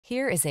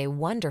Here is a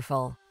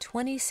wonderful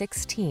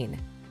 2016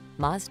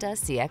 Mazda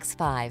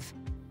CX-5.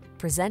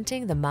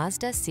 Presenting the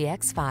Mazda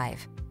CX-5,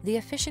 the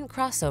efficient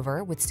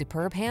crossover with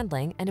superb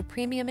handling and a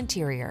premium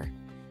interior.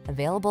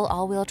 Available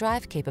all-wheel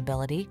drive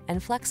capability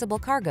and flexible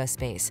cargo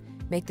space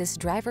make this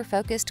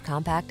driver-focused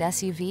compact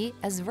SUV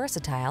as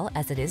versatile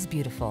as it is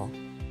beautiful.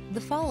 The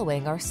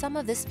following are some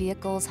of this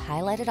vehicle's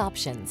highlighted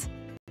options: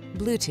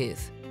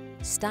 Bluetooth.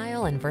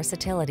 Style and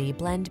versatility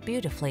blend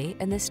beautifully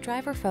in this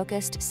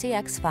driver-focused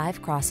CX-5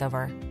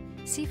 crossover.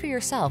 See for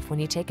yourself when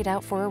you take it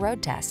out for a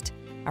road test.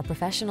 Our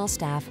professional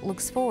staff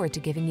looks forward to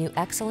giving you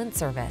excellent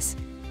service.